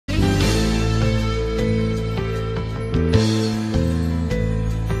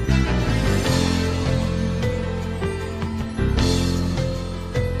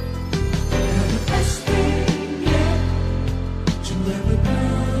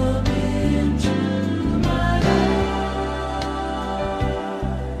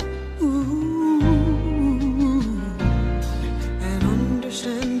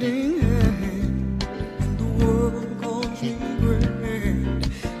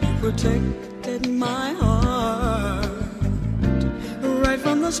protected my heart right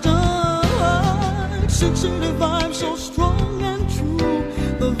from the start. 685, so strong and true,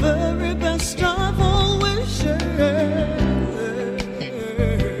 the very best I've always shared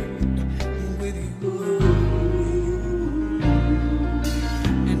with you.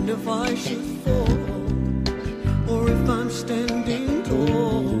 And if I should fall, or if I'm standing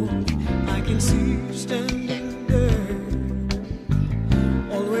tall, I can see you standing there,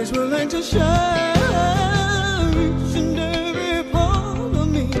 always willing to share each and every part of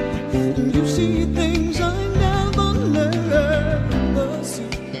me. And you see things I never see.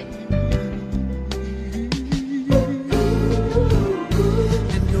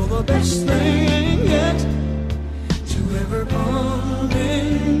 And you're the best thing yet to ever come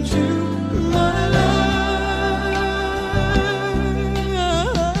into my life.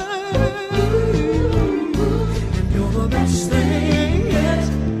 And you're the best thing yet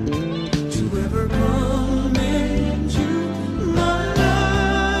to ever come into my life.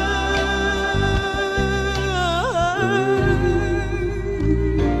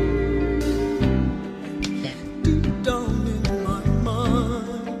 Deep down in my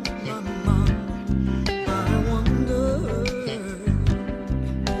mind, I wonder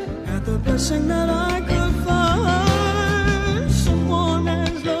at the blessing that I could find someone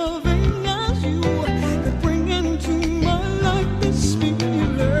as loving as you, that bring into my life this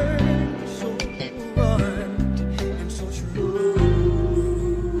feeling so right and so true,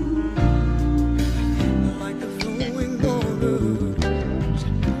 like the flowing waters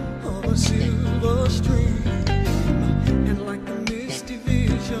of a silver stream, and like the misty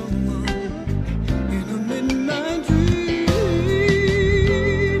vision in a midnight dream.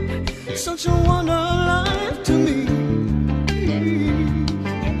 Such a wonder life to me,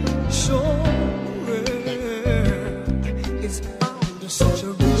 so rare. It's bound to such a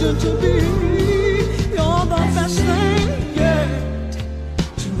reason to be. You're the best thing